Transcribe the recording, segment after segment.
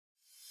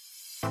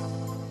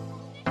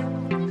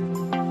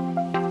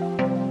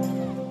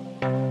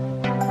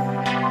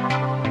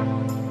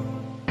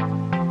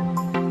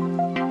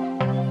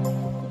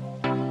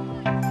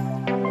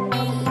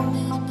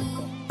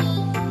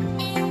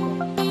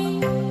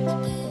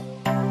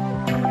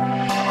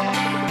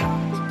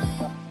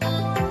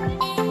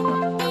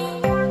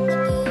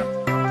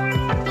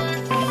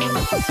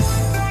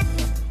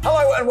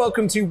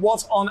welcome to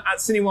What's On at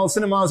Cineworld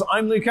Cinemas.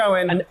 I'm Luke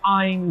Owen. And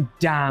I'm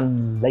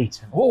Dan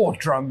Layton. Oh,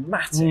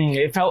 dramatic.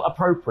 It felt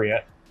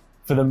appropriate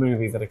for the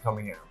movies that are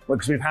coming out. Well,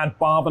 because we've had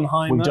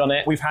Barbenheimer. We've done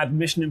it. We've had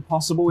Mission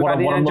Impossible. We've What had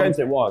a Indiana month Jones.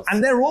 it was.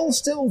 And they're all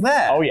still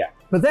there. Oh, yeah.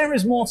 But there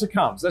is more to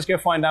come. So let's go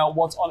find out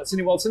what's on at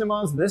Cineworld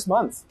Cinemas this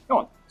month. Come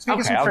on. Let's go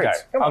get some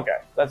treats. Come on. Okay,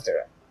 let's do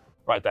it.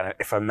 Right, Dan,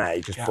 if I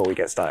may, just before we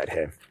get started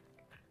here,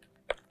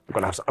 I've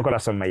got to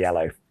have some of my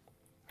yellow.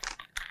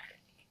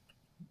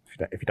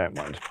 If you don't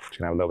mind, just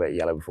gonna have a little bit of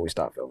yellow before we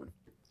start filming.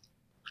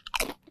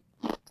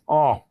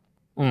 Oh,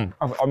 I'm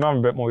having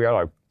a bit more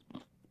yellow.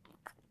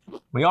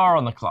 We are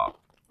on the clock.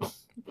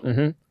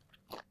 Mm-hmm.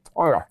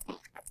 Oh yeah.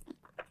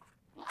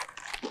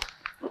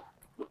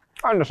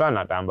 I understand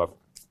that, Dan, but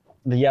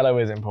The yellow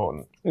is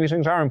important. these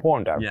things are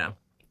important, Dan. Yeah.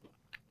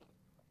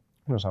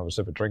 I'm just have a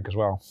sip of drink as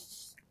well.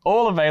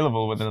 All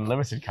available with an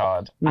unlimited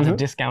card at a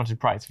discounted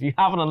price. If you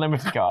have an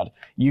unlimited card,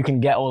 you can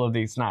get all of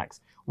these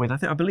snacks with,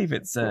 I believe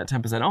it's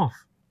 10% off.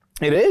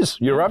 It is.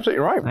 You're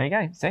absolutely right. There you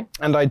go. See?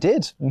 And I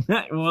did.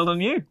 Well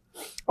done you.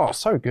 Oh,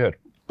 so good.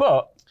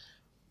 But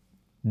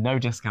no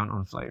discount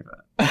on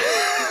flavour. How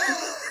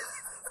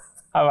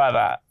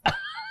about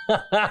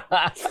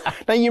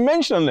that? Now, you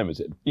mentioned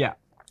unlimited. Yeah.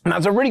 And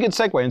that's a really good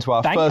segue into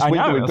our first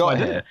week that we've got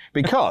here.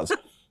 Because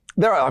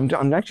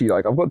I'm actually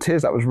like, I've got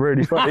tears. That was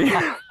really funny.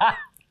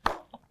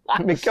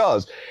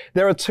 Because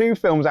there are two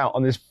films out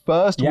on this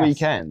first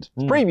weekend.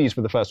 Previews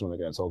for the first one we're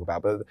going to talk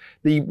about, but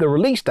the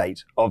release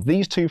date of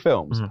these two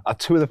films are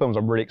two of the films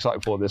I'm really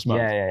excited for this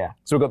month. Yeah.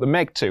 So we've got the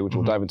Meg 2, which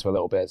we'll dive into a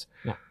little bit.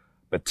 Yeah.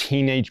 But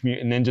Teenage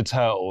Mutant Ninja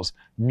Turtles,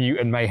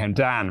 Mutant Mayhem.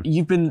 Dan.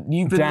 You've been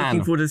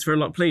looking forward to this for a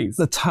lot, please.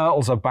 The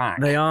Turtles are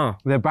back. They are.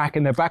 They're back,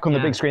 and they're back on the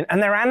big screen,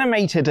 and they're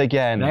animated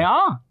again. They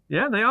are.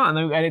 Yeah, they are.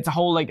 And it's a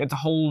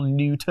whole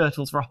new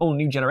Turtles for a whole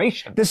new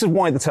generation. This is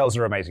why the Turtles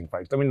are amazing,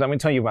 folks. I mean, let me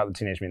tell you about the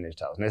Teenage Mutant Ninja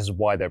Turtles, and this is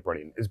why they're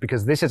brilliant. It's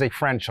because this is a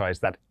franchise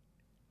that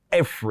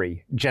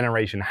every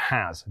generation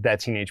has their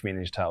Teenage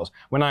Mutant Ninja Turtles.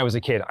 When I was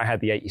a kid, I had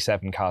the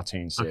 87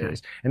 cartoon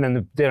series. And then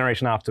the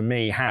generation after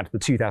me had the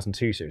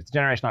 2002 series. The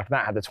generation after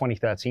that had the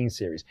 2013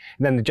 series.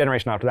 And then the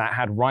generation after that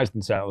had Rise of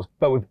the Turtles.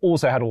 But we've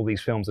also had all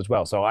these films as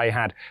well. So I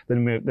had the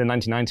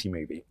 1990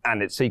 movie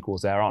and its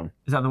sequels thereon.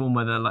 Is that the one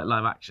where they're like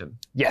live action?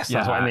 Yes,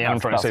 that's right. And the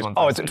animatronic series.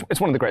 Oh,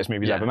 it's one of the greatest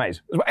movies ever made.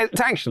 It's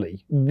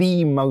actually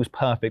the most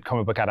perfect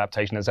comic book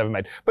adaptation that's ever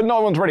made. But no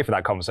one's ready for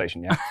that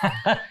conversation yet.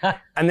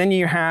 And then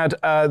you had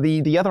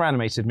the other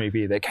animated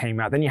movie that came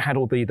out. Then you had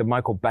all the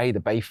Michael Bay,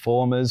 the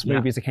Bayformers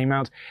movies that came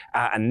out.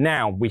 And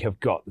now we have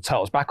got the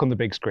Turtles back on the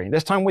big screen,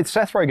 this time with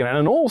Seth Rogen and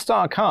an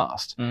all-star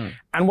cast.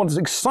 And what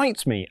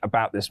excites me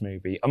about this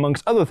movie,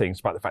 amongst other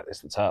things, about the fact that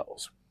it's the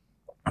Turtles.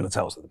 And the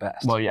Turtles are the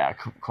best. Well, yeah,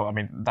 cool. I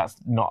mean, that's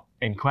not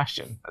in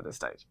question at this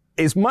stage.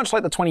 It's much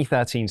like the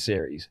 2013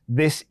 series.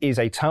 This is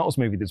a Turtles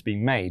movie that's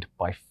being made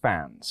by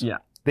fans. Yeah.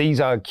 These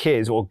are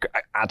kids, or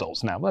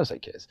adults now, let's say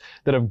kids,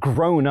 that have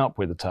grown up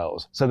with the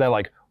Turtles. So they're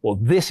like, well,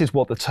 this is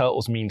what the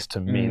Turtles means to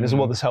me. This is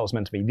what the Turtles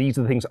meant to me. These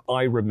are the things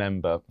I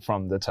remember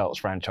from the Turtles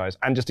franchise.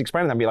 And just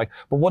explain them and be like,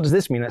 but what does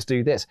this mean? Let's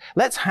do this.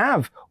 Let's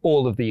have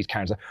all of these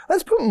characters.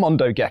 Let's put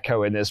Mondo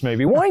Gecko in this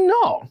movie. Why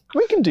not?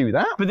 We can do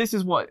that. But this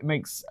is what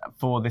makes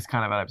for this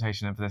kind of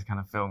adaptation and for this kind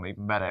of film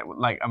even better.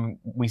 Like, I mean,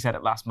 we said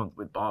it last month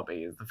with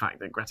Barbie, is the fact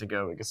that Greta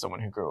Gerwig, as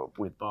someone who grew up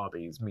with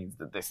Barbies, means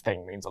that this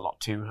thing means a lot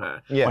to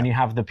her. Yeah. When you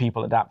have the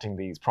people adapting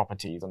these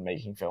properties and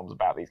making films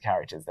about these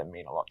characters that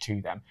mean a lot to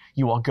them,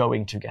 you are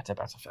going to get a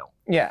better film.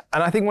 Yeah,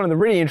 and I think one of the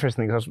really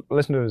interesting things, I was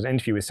listening to his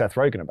interview with Seth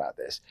Rogen about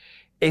this,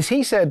 is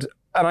he said,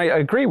 and I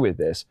agree with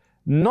this,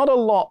 not a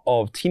lot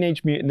of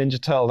Teenage Mutant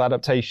Ninja Turtles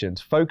adaptations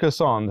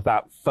focus on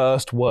that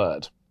first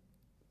word.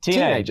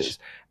 Teenagers.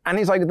 And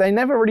he's like, they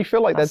never really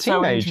feel like they're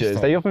teenagers.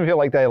 They often feel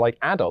like they're like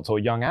adults or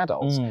young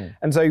adults.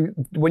 And so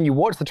when you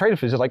watch the trailer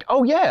for this, it's like,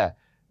 oh yeah,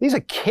 these are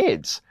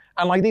kids.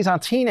 And like these are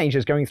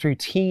teenagers going through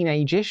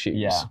teenage issues.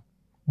 Yeah.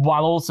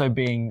 While also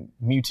being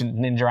Mutant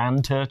Ninja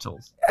and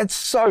Turtles. It's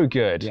so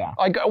good. Yeah.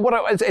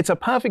 It's a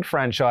perfect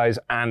franchise,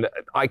 and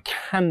I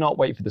cannot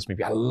wait for this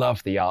movie. I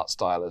love the art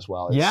style as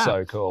well. It's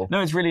so cool.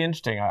 No, it's really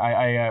interesting.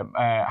 I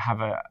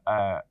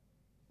have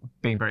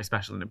being very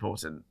special and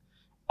important.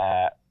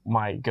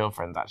 My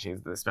girlfriend actually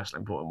is the special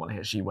important one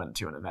here. She went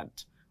to an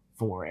event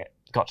for it,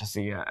 got to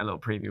see a little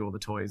preview of all the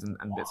toys and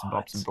bits and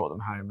bobs and brought them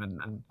home.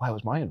 And where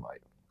was my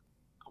invite?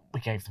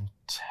 We gave them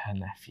to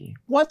nephew.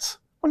 What?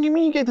 What do you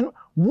mean you gave them?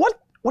 What?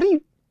 What are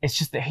you? It's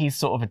just that he's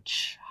sort of a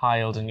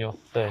child and you're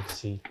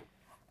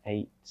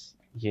 38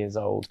 years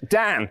old.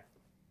 Dan,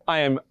 I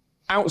am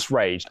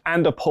outraged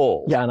and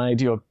appalled. Yeah, and I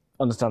do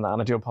understand that,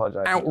 and I do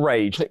apologise.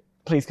 Outraged.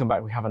 Please come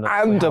back. We have enough.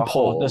 And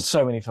appalled. There's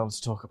so many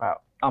films to talk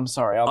about. I'm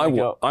sorry.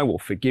 I will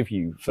forgive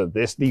you for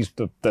this.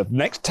 The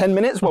next 10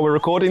 minutes while we're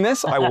recording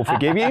this, I will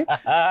forgive you.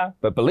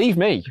 But believe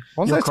me,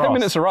 once those 10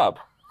 minutes are up,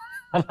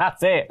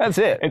 that's it. That's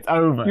it. It's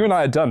over. You and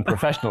I are done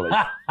professionally.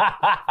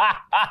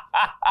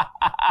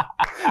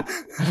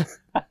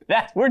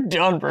 We're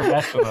done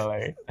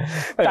professionally.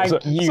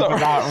 Thank you for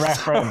that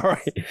reference.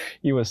 Sorry.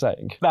 You were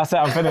saying. That's it.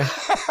 I'm finished.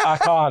 I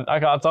can't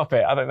top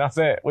it. I think that's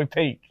it. We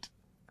peaked.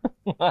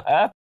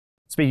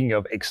 Speaking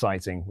of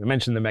exciting, we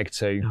mentioned the Meg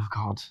 2. Oh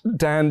God,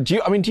 Dan, do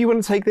you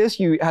want to take this?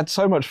 You had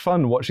so much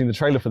fun watching the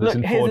trailer for this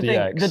in 4DX. Here's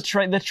the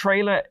thing. The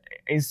trailer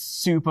is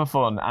super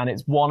fun, and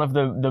it's one of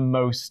the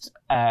most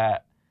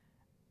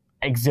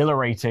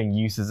exhilarating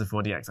uses of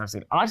 4DX I've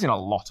seen. I've seen a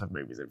lot of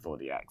movies in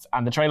 4DX,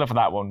 and the trailer for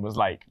that one was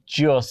like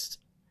it's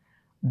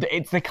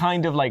the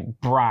kind of like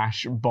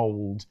brash,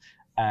 bold.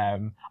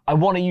 I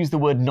want to use the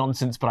word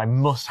nonsense, but I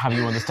must have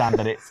you understand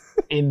that it's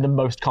in the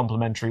most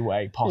complimentary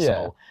way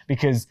possible,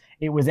 because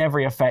it was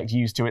every effect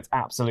used to its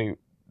absolute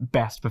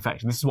best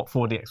perfection. This is what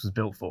 4DX was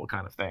built for,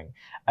 kind of thing.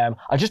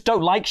 I just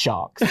don't like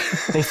sharks.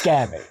 They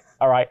scare me.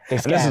 All right, they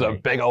scare me. This is a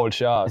big old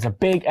shark. It's a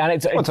big, and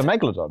it's a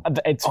megalodon.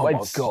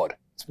 My God,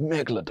 it's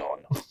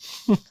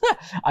megalodon.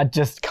 I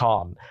just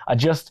can't.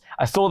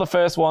 I saw the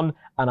first one,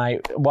 and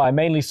I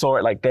mainly saw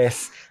it like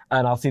this,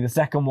 and I'll see the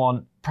second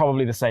one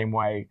probably the same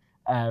way.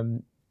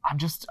 I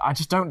just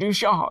don't do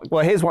sharks.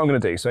 Well, here's what I'm going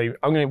to do. So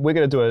we're going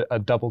to do a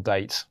double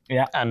date.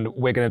 Yeah. And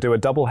we're going to do a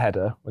double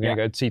header. We're going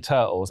to go see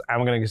Turtles, and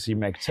we're going to go see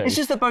Meg 2. It's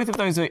just that both of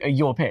those are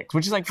your picks,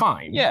 which is like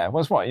fine. Yeah, well,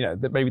 it's fine.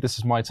 Maybe this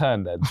is my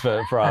turn then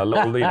for our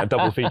little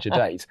double feature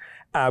date.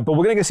 But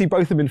we're going to go see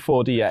both of them in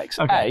 4DX.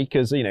 Okay. A,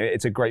 because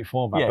it's a great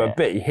format. But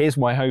B, here's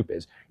my hope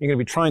is you're going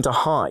to be trying to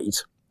hide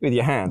with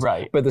your hands,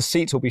 right? But the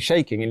seats will be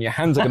shaking and your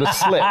hands are going to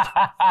slip,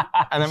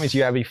 and that means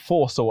you have to be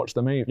forced to watch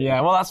the movie. Yeah,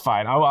 well, that's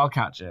fine. I'll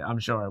catch it. I'm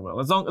sure I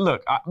will.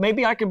 Look,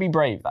 maybe I can be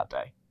brave that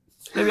day.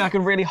 Maybe I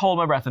can really hold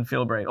my breath and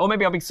feel brave, or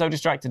maybe I'll be so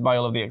distracted by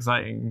all of the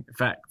exciting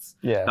effects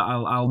that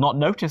I'll not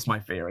notice my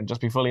fear and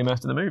just be fully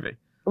immersed in the movie.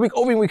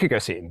 We could go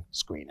see it in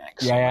Screen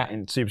X,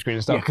 in Super Screen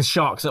and stuff. Yeah, because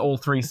sharks at all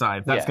three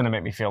sides. That's going to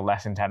make me feel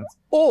less intense.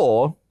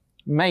 Or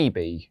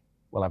maybe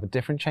we'll have a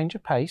different change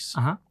of pace.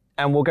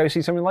 And we'll go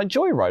see something like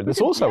Joyride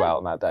that's also out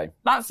on that day.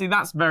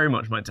 That's very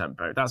much my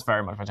tempo.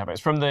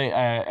 It's from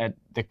the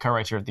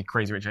co-writer of the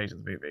Crazy Rich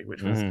Asians movie,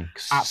 which was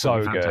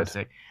absolutely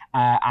fantastic.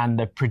 And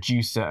the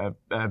producer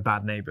of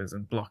Bad Neighbours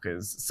and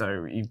Blockers.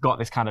 So you've got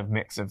this kind of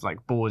mix of like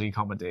bawdy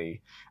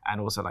comedy and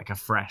also like a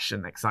fresh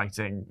and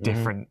exciting,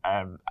 different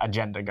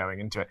agenda going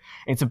into it.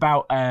 It's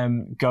about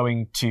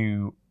going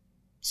to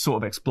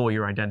sort of explore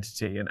your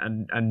identity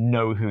and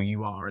know who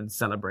you are and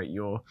celebrate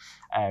your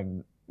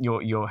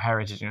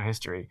heritage and your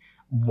history,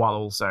 while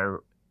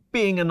also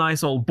being a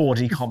nice old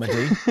bawdy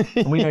comedy.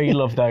 And we know you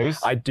love those.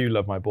 I do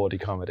love my bawdy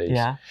comedies.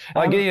 Yeah.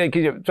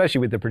 Especially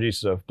with the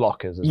producers of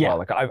Blockers as well.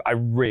 Like I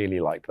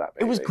really liked that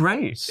movie. It was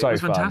great. It was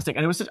fantastic.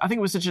 Fun. And I think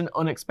it was such an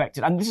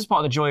unexpected, and this is part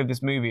of the joy of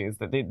this movie, is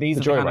that these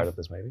are the joyride of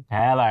this movie.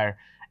 Hello.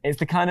 It's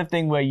the kind of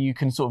thing where you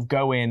can sort of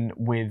go in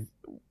with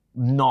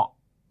not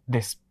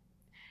this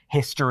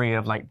history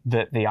of like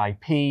the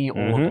IP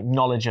or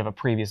knowledge of a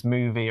previous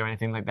movie or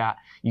anything like that.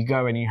 You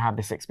go and you have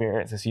this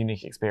experience, this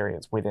unique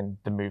experience within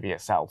the movie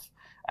itself.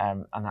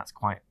 And that's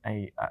quite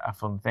a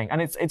fun thing.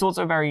 And it's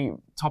also very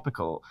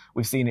topical.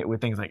 We've seen it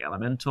with things like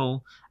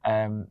Elemental.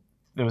 There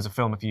was a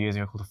film a few years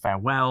ago called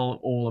Farewell,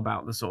 all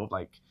about the sort of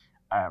like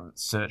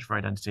search for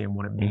identity and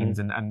what it means,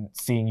 and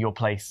seeing your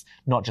place,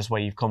 not just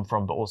where you've come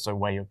from, but also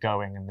where you're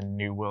going and the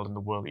new world and the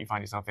world that you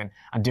find yourself in,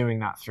 and doing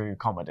that through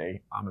comedy.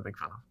 I'm a big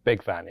fan of.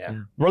 Big fan, yeah.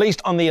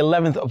 Released on the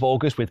 11th of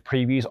August with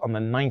previews on the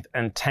 9th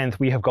and 10th,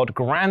 we have got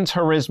Gran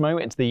Turismo.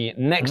 It's the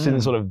next in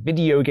the sort of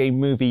video game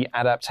movie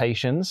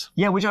adaptations.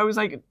 Yeah, which I was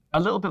like a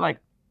little bit like,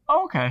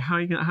 oh, okay, how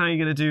are you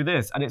gonna do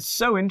this? And it's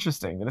so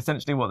interesting that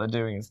essentially what they're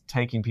doing is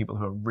taking people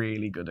who are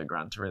really good at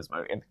Gran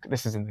Turismo.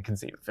 This is in the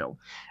conceit of the film.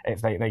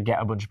 They get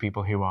a bunch of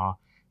people who are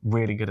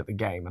really good at the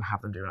game and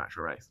have them do an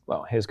actual race.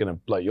 Well, here's going to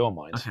blow your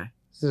mind. Okay.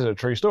 This is a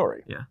true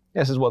story. Yeah.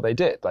 This is what they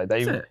did. Like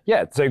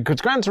so because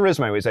Gran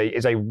Turismo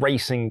is a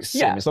racing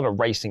sim. Yeah. It's not a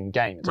racing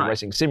game. It's a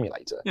racing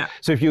simulator. Yeah.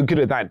 So if you're good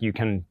at that, you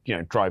can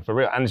drive for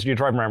real. And you're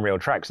driving around real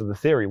tracks. So the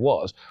theory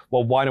was,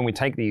 well, why don't we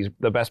take the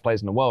best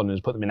players in the world and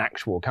just put them in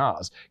actual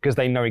cars, because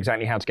they know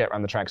exactly how to get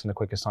around the tracks in the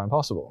quickest time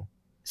possible.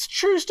 It's a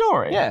true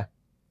story. Yeah.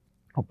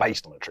 Well,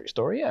 based on a true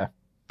story. Yeah.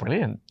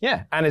 Brilliant.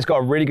 Yeah, and it's got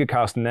a really good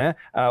cast in there.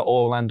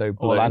 Orlando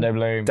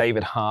Bloom.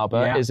 David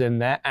Harbour is in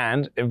there,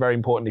 and very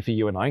importantly for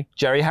you and I,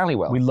 Jerry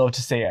Halliwell. We love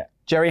to see it.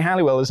 Jerry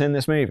Halliwell is in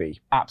this movie.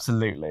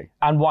 Absolutely.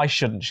 And why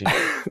shouldn't she?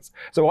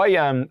 So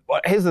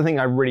here's the thing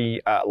I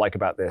really like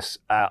about this.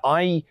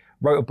 I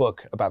wrote a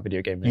book about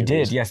video game movies. You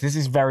did, yes. This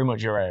is very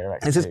much your area of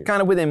expertise. This is kind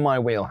of within my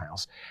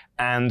wheelhouse.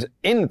 And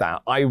in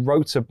that, I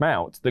wrote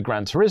about the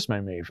Gran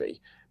Turismo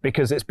movie,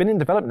 because it's been in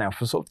development now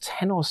for sort of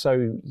 10 or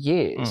so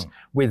years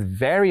with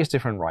various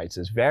different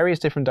writers, various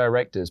different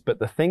directors. But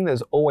the thing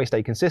that's always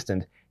stayed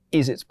consistent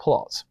is its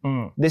plot.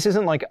 This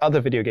isn't like other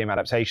video game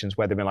adaptations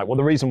where they've been like, well,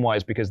 the reason why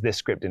is because this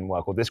script didn't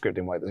work or this script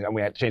didn't work, and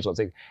we had to change lots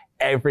of things.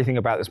 Everything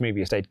about this movie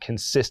has stayed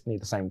consistently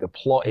the same. The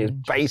plot is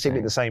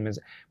basically the same as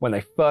when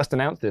they first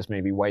announced this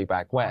movie way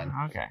back when.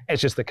 Okay.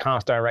 It's just the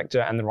cast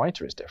director and the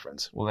writer is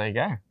different. Well, there you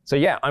go. So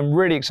yeah, I'm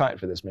really excited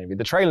for this movie.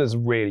 The trailer's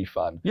really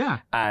fun. Yeah.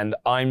 And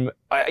and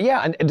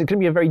it's going to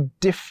be a very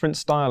different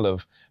style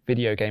of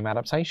video game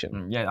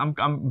adaptation. Yeah,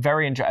 I'm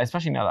very interested,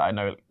 especially now that I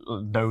know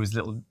those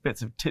little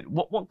bits of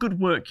what good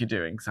work you're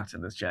doing sat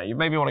in this chair. You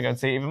maybe want to go and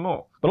see it even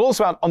more. But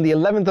also out on the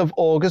 11th of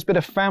August, bit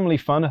of family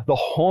fun, The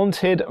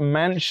Haunted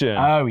Mansion.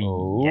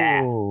 Oh,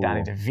 yeah.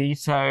 Danny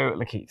DeVito,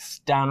 Lakeith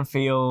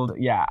Stanfield.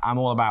 Yeah, I'm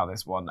all about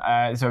this one.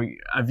 So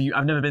I've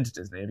never been to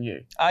Disney, have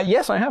you?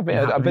 Yes, I have been.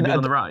 Have you been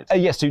on the ride?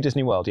 Yes, to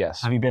Disney World,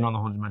 yes. Have you been on the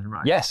Haunted Mansion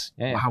ride? Yes.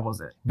 Yeah. How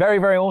was it? Very,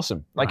 very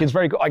awesome. Like, it's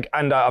very good. Like,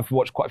 and I've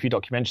watched quite a few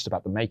documentaries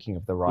about the making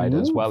of the ride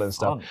as well and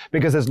stuff.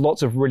 Because there's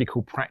lots of really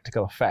cool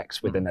practical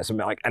effects within there. So,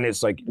 like, and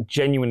it's like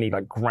genuinely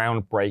like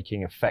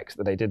groundbreaking effects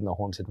that they did in the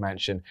Haunted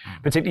Mansion.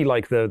 Particularly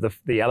like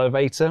the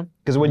elevator.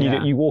 Because when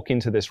you walk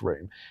into this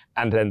room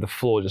and then the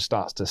floor just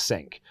starts to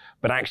sink.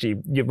 But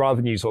actually, rather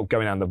than you sort of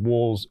going down, the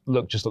walls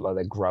look like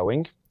they're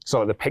growing. So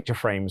like the picture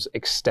frames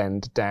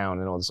extend down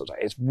and all this sort of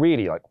stuff. It's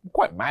really like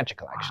quite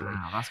magical actually.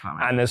 Wow, that's quite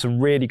magical. And there's some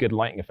really good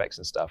lighting effects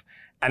and stuff.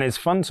 And it's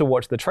fun to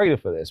watch the trailer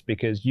for this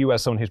because you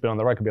as someone who's been on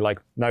the ride can be like,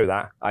 know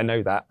that, I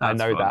know that, I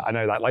know that, I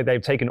know that. Like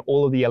they've taken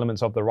all of the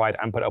elements of the ride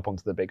and put it up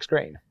onto the big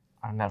screen.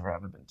 I've never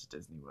ever been to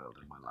Disney World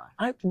in my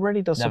life. It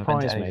really does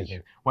surprise me. Disney.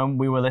 When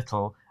we were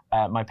little,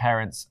 my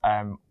parents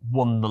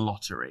won the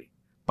lottery,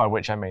 by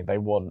which I mean they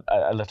won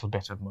a little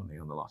bit of money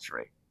on the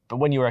lottery. But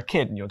when you're a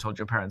kid and you're told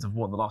your parents have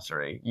won the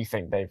lottery, you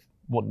think they've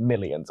won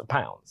millions of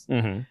pounds.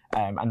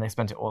 And they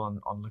spent it all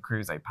on Le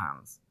Creuset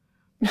pans.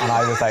 And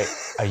I was like,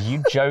 are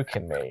you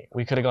joking me?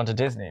 We could have gone to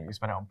Disney and we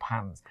spent it on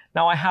pans.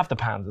 Now, I have the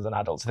pans as an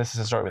adult, so this is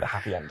a story with a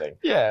happy ending.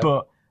 Yeah.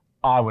 But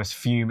I was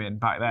fuming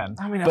back then.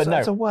 I mean,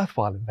 that's a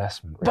worthwhile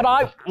investment. Really. But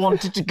I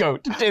wanted to go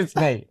to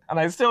Disney, and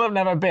I still have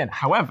never been.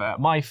 However,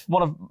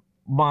 one of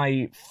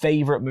my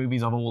favourite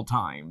movies of all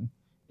time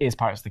is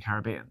Pirates of the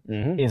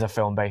Caribbean. Is a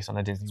film based on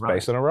a Disney ride.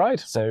 Based on a ride.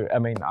 So, I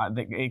mean, I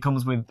think it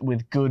comes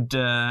with good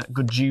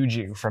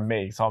juju from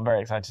me, so I'm very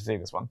excited to see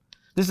this one.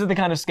 This is the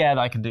kind of scare that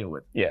I can deal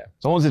with. Yeah.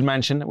 So Haunted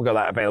Mansion, we've got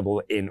that available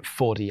in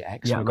 4DX.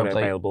 Yeah, we've got it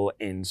available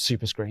in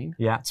Super Screen.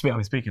 Yeah.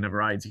 Speaking of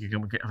rides, you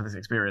can come have this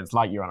experience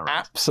like you're on a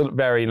ride. Absolutely.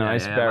 Very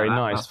nice. Very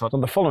nice. On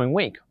the following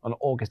week, on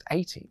August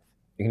 18th,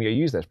 you can go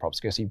use those props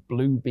to go see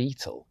Blue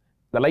Beetle,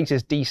 the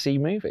latest DC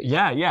movie.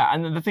 Yeah, yeah.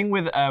 And the thing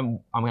with, I'm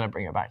going to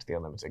bring it back to the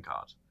unlimited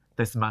card.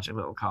 This magic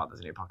little card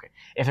that's in your pocket.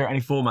 If there are any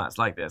formats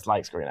like this,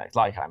 like ScreenX,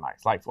 like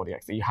IMAX, like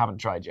 4DX, that you haven't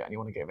tried yet and you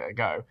want to give it a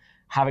go,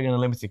 having an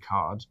unlimited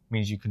card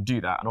means you can do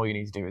that, and all you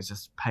need to do is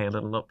just pay a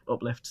little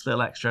uplift, a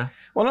little extra.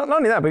 Well, not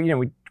only that, but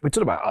we talked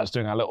about us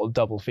doing our little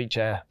double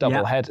feature,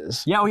 double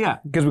headers. Yeah, oh yeah.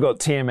 Because we've got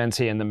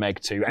TMNT and the Meg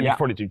 2, and you can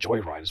probably do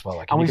Joyride as well.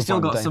 Like, and we've still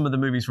got some of the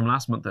movies from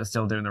last month that are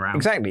still doing the rounds.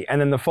 Exactly, and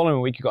then the following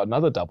week you've got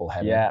another double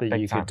header that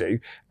you could do.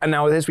 And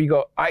now this we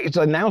got,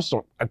 now's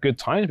a good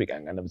time to be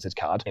getting an unlimited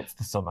card. It's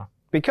the summer.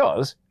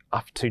 Because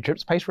after 2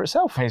 trips, pays for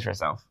itself. Pays for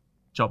itself.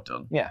 Job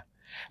done. Yeah.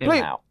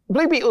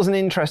 Blue Beetle's an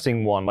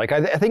interesting one. Like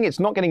I think it's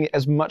not getting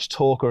as much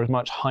talk or as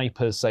much hype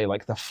as, say,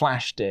 like The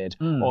Flash did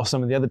or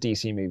some of the other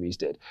DC movies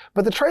did.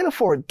 But the trailer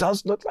for it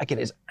does look like it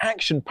is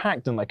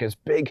action-packed and like this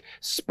big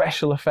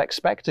special effects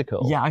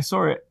spectacle. Yeah, I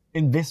saw it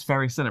in this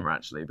very cinema,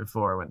 actually,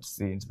 before I went to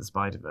see Into the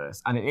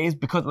Spider-Verse. And it is,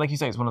 because, like you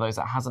say, it's one of those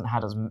that hasn't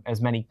had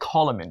as many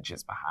column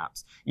inches,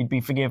 perhaps. You'd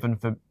be forgiven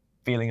for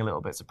feeling a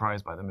little bit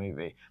surprised by the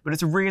movie. But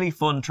it's a really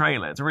fun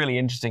trailer. It's a really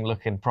interesting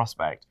looking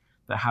prospect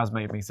that has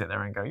made me sit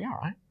there and go, yeah, all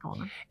right, go on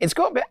then. It's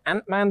got a bit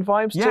Ant-Man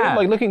vibes to it,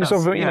 like looking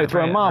sort of,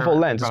 through a Marvel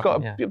lens. It's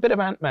got a bit of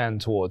Ant-Man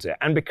towards it.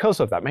 And because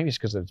of that, maybe it's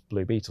because it's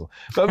Blue Beetle.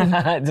 But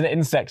it's an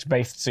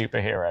insect-based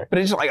superhero. But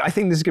it's like, I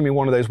think this is going to be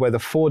one of those where the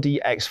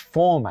 4DX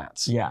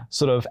formats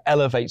sort of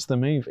elevates the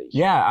movie.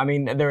 Yeah, I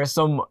mean, there are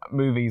some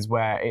movies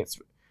where it's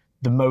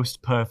the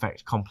most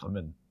perfect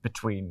complement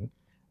between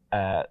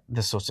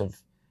the sort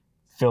of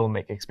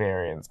filmic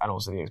experience and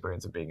also the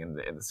experience of being in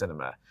the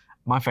cinema.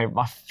 My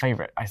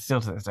favorite, I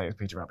still to this day, is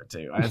Peter Rabbit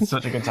 2. I had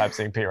such a good time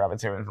seeing Peter Rabbit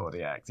 2 in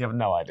 4DX. You have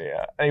no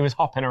idea. He was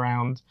hopping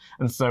around,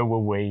 and so were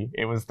we.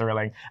 It was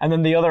thrilling. And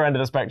then the other end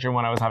of the spectrum,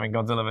 when I was having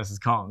Godzilla vs.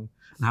 Kong,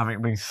 and having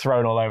it being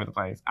thrown all over the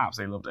place,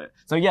 absolutely loved it.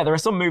 So yeah, there are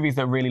some movies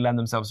that really lend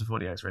themselves to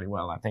 4DX really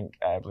well. I think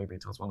Blue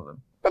Beetle is one of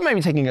them. But maybe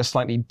taking a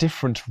slightly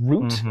different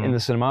route in the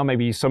cinema.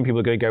 Maybe some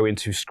people are going to go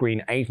into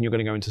Screen 8, and you're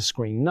going to go into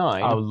Screen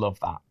 9. I would love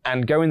that.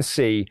 And go and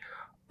see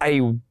a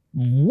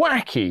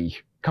wacky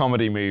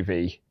comedy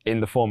movie in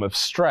the form of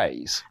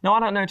Strays. No, I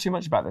don't know too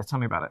much about this. Tell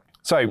me about it.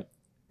 So,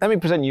 let me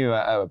present you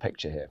a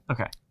picture here.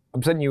 Okay. I'm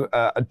presenting you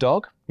a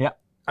dog. Yeah.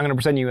 I'm going to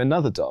present you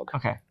another dog.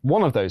 Okay.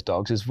 One of those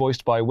dogs is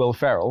voiced by Will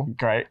Ferrell.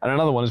 Great. And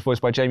another one is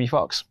voiced by Jamie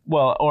Foxx.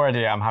 Well,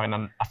 already I'm having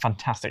a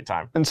fantastic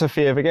time. And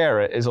Sofia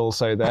Vergara is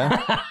also there.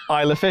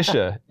 Isla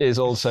Fisher is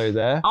also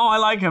there. Oh, I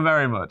like her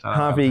very much.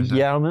 Harvey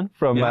Guillermin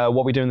from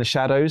What We Do in the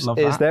Shadows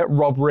is there.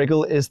 Rob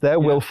Riggle is there. Yeah.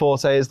 Will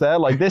Forte is there.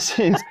 Like, this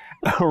is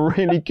a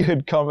really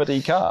good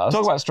comedy cast.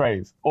 Talk about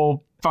Strays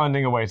or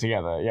finding a way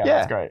together. Yeah,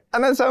 that's great.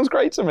 And that sounds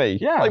great to me.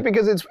 Yeah. Like,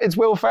 because it's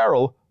Will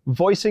Ferrell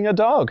voicing a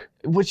dog.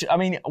 Which, I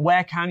mean,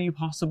 where can you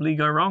possibly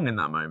go wrong in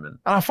that moment?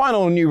 And our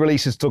final new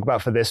releases to talk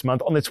about for this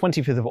month, on the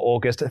 25th of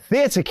August,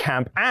 Theatre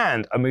Camp,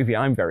 and a movie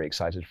I'm very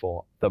excited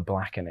for, The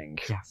Blackening.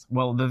 Yes.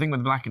 Well, the thing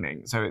with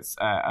Blackening, so it's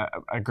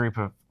a group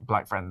of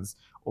black friends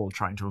all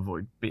trying to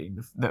avoid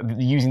being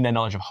using their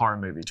knowledge of horror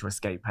movie to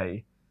escape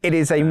a It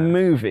is a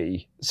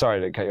movie. Sorry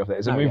to cut you off there.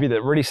 It's a movie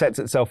that really sets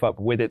itself up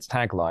with its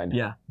tagline.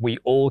 Yeah. We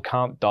all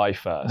can't die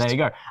first. There you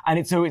go. And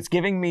it's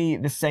giving me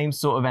the same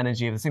sort of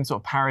energy, the same sort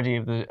of parody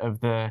of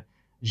the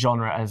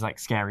genre as like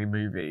Scary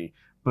Movie,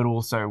 but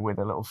also with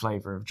a little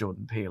flavour of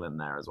Jordan Peele in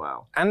there as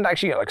well. And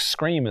actually like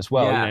Scream as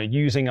well, you know,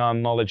 using our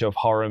knowledge of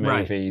horror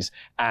movies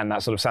and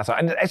that sort of satire.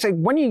 And so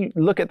when you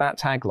look at that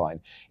tagline,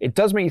 it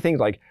does make you think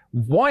like,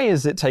 why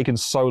has it taken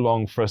so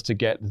long for us to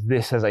get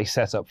this as a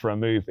setup for a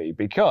movie?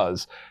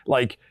 Because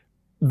like,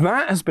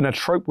 that has been a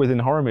trope within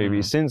horror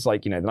movies since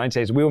like, you know, the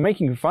 1980s. We were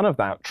making fun of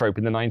that trope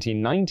in the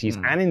 1990s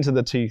and into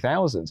the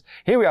 2000s.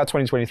 Here we are,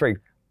 2023.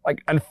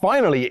 Like, and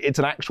finally, it's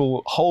an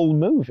actual whole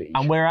movie.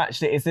 And we're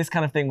actually, it's this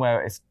kind of thing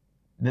where it's,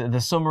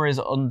 the summer is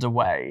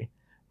underway,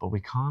 but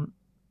we can't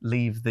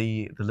leave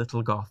the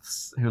little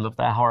goths who love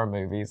their horror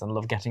movies and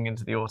love getting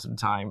into the autumn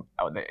time.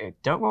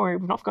 Don't worry,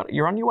 we've not forgotten.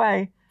 You're on your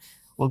way.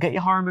 We'll get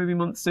your horror movie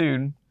month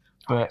soon.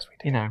 But yes, we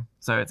do. You know,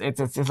 so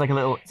it's like a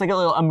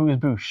little amuse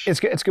bouche.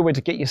 It's a good way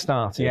to get you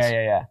started.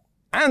 Yeah.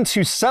 And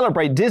to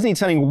celebrate Disney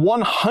turning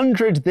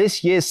 100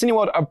 this year,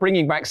 Cineworld are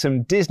bringing back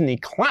some Disney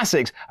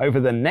classics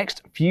over the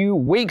next few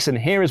weeks. And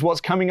here is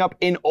what's coming up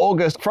in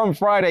August. From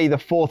Friday the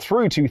 4th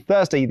through to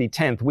Thursday the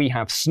 10th, we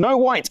have Snow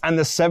White and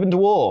the Seven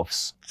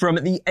Dwarfs. From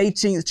the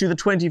 18th to the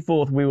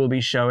 24th, we will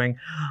be showing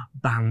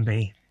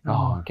Bambi.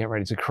 Oh, get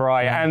ready to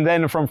cry. Yeah. And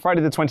then from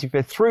Friday the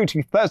 25th through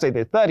to Thursday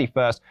the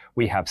 31st,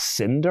 we have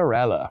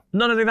Cinderella.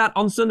 Not only that,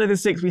 on Sunday the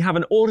 6th, we have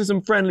an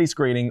autism-friendly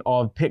screening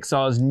of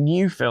Pixar's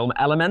new film,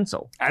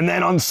 Elemental. And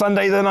then on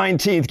Sunday the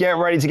 19th, get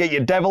ready to get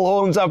your devil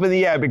horns up in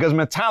the air because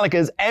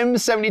Metallica's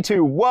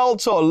M72 World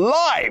Tour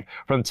live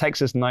from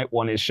Texas Night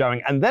 1 is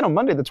showing. And then on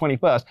Monday the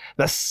 21st,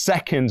 the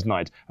second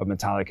night of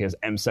Metallica's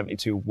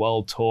M72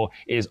 World Tour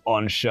is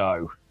on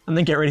show. And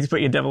then get ready to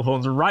put your devil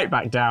horns right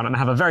back down and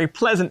have a very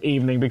pleasant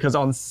evening because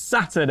on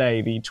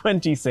Saturday, the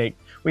 26th,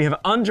 we have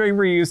Andre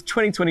Rieu's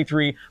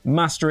 2023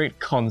 Master It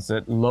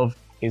concert. Love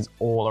is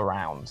all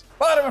around.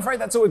 But I'm afraid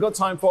that's all we've got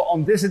time for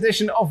on this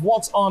edition of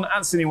What's On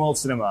at Cineworld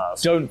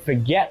Cinemas. Don't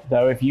forget,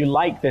 though, if you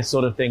like this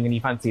sort of thing and you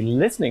fancy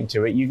listening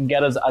to it, you can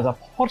get us as a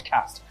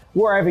podcast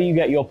wherever you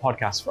get your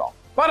podcasts from.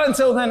 But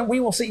until then, we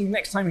will see you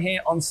next time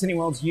here on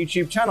Cineworld's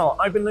YouTube channel.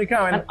 I've been Luke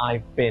Owen. And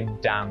I've been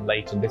Dan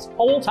Layton this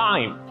whole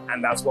time.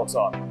 And that's What's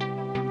On.